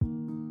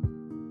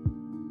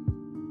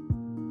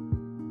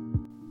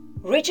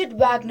Richard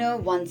Wagner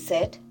once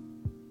said,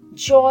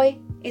 "Joy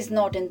is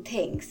not in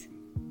things,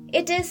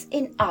 it is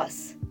in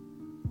us."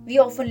 We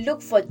often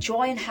look for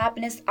joy and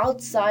happiness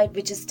outside,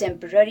 which is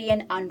temporary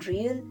and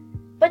unreal,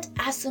 but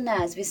as soon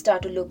as we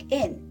start to look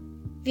in,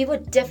 we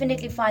would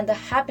definitely find the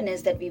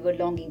happiness that we were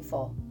longing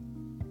for.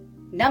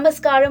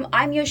 Namaskaram,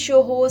 I'm your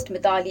show host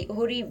Mitali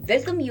Ohri.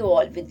 Welcome you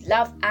all with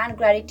love and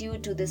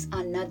gratitude to this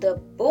another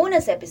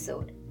bonus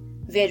episode,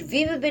 where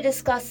we will be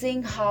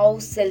discussing how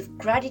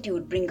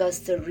self-gratitude brings us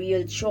the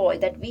real joy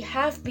that we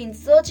have been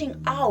searching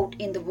out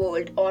in the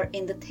world or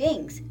in the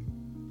things,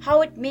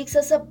 how it makes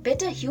us a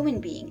better human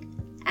being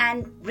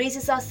and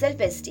raises our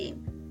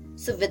self-esteem.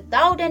 So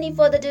without any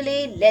further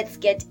delay, let's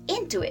get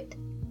into it.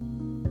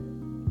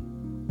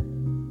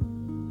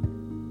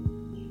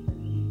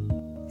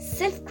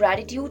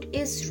 Self-gratitude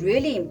is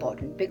really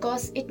important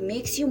because it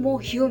makes you more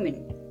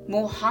human,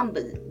 more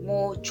humble,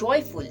 more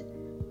joyful,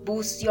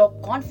 boosts your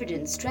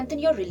confidence,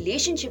 strengthens your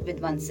relationship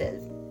with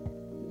oneself,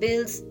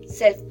 builds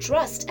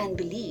self-trust and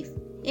belief,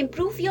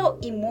 improves your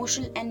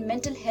emotional and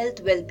mental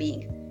health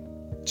well-being,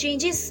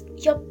 changes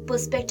your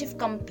perspective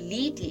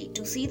completely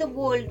to see the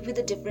world with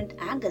a different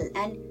angle,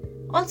 and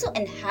also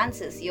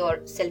enhances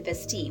your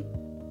self-esteem.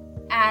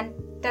 And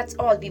that's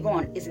all we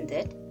want, isn't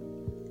it?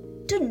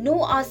 To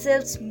know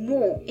ourselves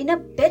more in a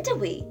better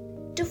way,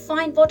 to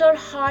find what our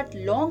heart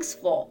longs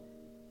for,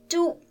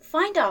 to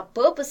find our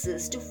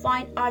purposes, to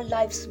find our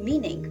life's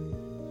meaning.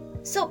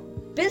 So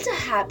build a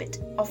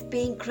habit of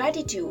paying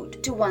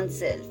gratitude to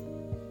oneself.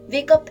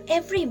 Wake up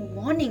every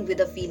morning with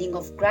a feeling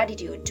of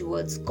gratitude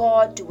towards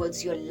God,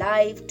 towards your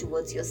life,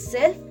 towards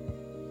yourself,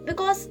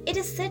 because it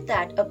is said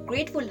that a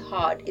grateful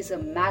heart is a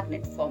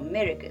magnet for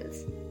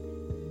miracles.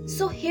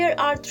 So here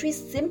are 3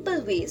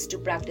 simple ways to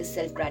practice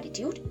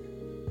self-gratitude.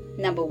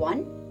 Number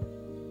 1,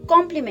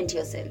 compliment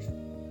yourself.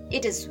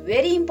 It is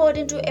very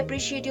important to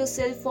appreciate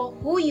yourself for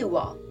who you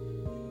are.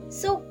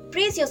 So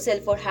praise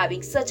yourself for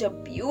having such a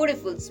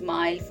beautiful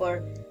smile,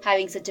 for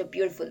having such a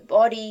beautiful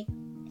body.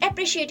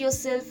 Appreciate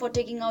yourself for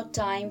taking out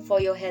time for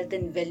your health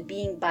and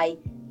well-being by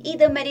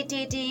either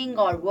meditating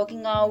or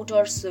working out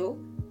or so.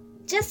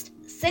 Just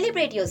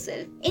celebrate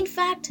yourself. In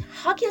fact,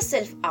 hug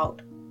yourself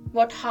out.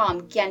 What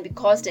harm can be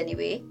caused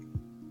anyway?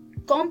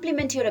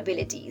 Compliment your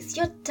abilities,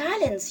 your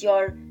talents,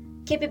 your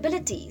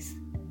capabilities.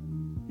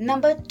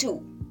 Number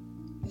 2,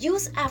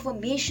 use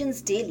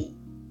affirmations daily.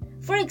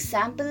 For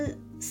example,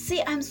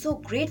 say I'm so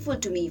grateful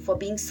to me for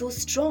being so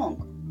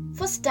strong,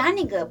 for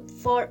standing up,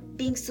 for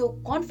being so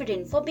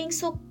confident, for being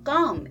so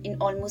calm in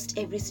almost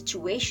every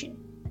situation.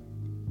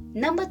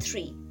 Number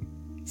 3,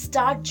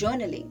 start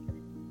journaling.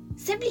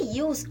 Simply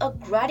use a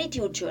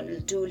gratitude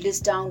journal to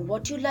list down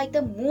what you like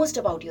the most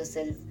about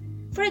yourself.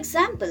 For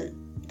example,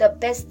 the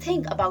best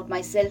thing about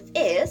myself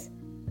is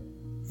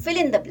fill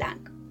in the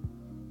blank.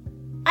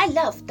 I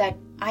love that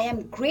I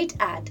am great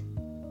at,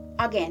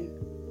 again,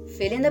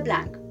 fill in the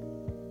blank.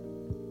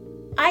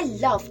 I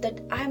love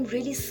that I am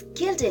really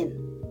skilled in,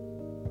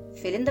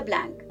 fill in the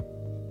blank.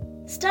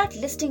 Start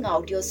listing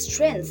out your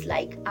strengths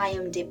like I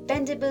am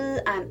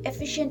dependable, I am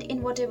efficient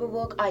in whatever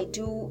work I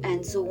do,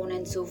 and so on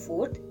and so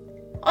forth.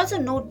 Also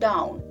note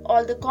down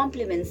all the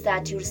compliments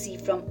that you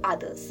receive from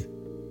others.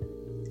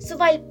 So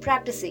while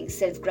practicing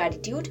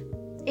self-gratitude,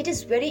 it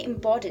is very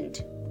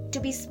important to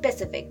be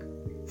specific.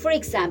 For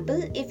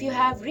example, if you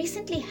have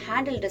recently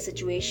handled a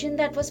situation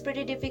that was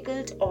pretty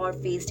difficult or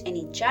faced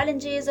any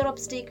challenges or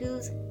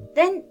obstacles,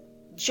 then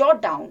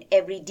jot down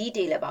every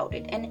detail about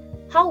it and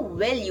how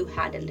well you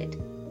handled it.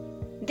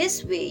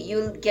 This way,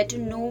 you'll get to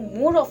know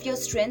more of your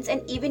strengths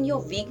and even your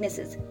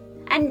weaknesses.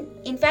 And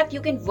in fact, you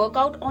can work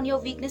out on your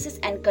weaknesses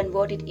and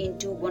convert it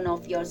into one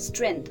of your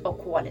strength or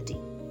quality.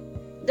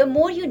 The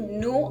more you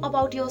know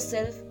about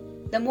yourself,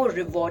 the more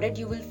rewarded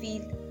you will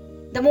feel,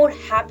 the more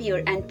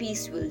happier and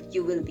peaceful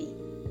you will be.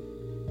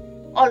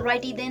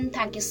 Alrighty then,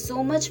 thank you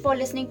so much for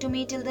listening to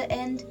me till the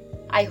end.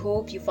 I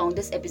hope you found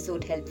this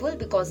episode helpful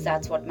because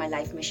that's what my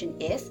life mission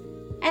is.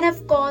 And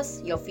of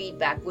course, your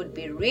feedback would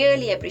be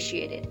really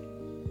appreciated.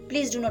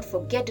 Please do not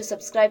forget to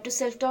subscribe to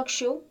Self Talk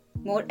Show.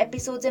 More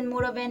episodes and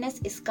more awareness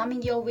is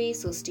coming your way,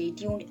 so stay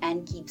tuned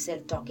and keep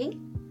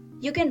self-talking.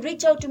 You can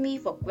reach out to me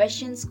for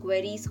questions,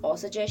 queries or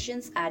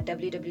suggestions at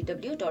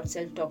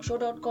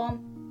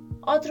www.selftalkshow.com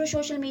or through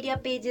social media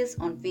pages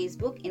on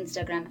Facebook,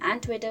 Instagram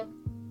and Twitter.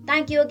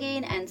 Thank you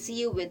again and see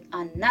you with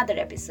another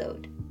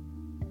episode.